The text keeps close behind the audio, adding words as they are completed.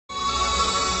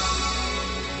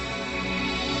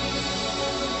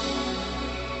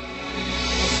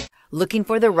Looking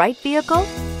for the right vehicle?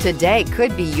 Today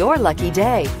could be your lucky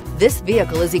day. This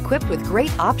vehicle is equipped with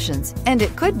great options and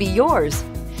it could be yours.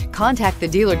 Contact the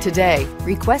dealer today,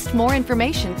 request more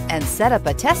information, and set up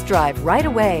a test drive right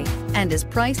away, and is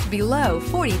priced below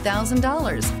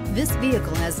 $40,000. This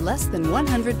vehicle has less than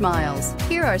 100 miles.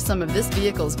 Here are some of this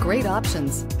vehicle's great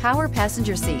options: power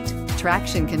passenger seat,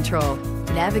 traction control,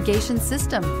 navigation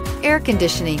system, air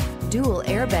conditioning, dual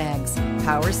airbags,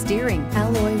 power steering,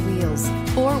 alloy wheels,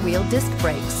 four-wheel disc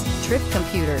brakes, trip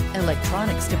computer,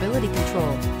 electronic stability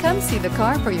control. Come see the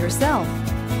car for yourself.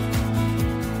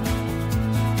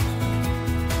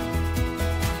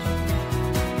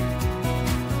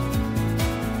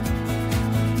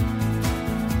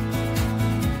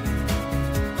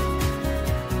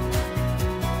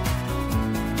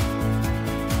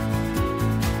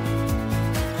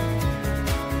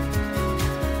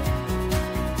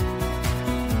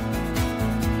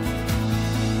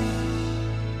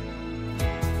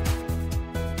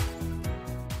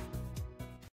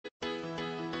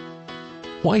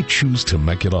 Why choose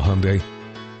Temecula Hyundai?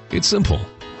 It's simple.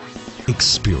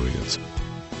 Experience.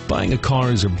 Buying a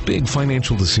car is a big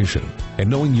financial decision, and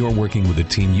knowing you're working with a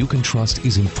team you can trust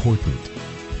is important.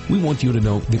 We want you to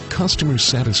know that customer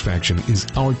satisfaction is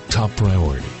our top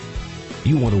priority.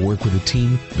 You want to work with a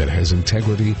team that has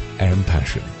integrity and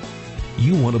passion.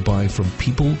 You want to buy from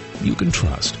people you can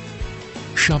trust.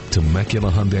 Shop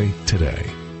Temecula Hyundai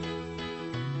today.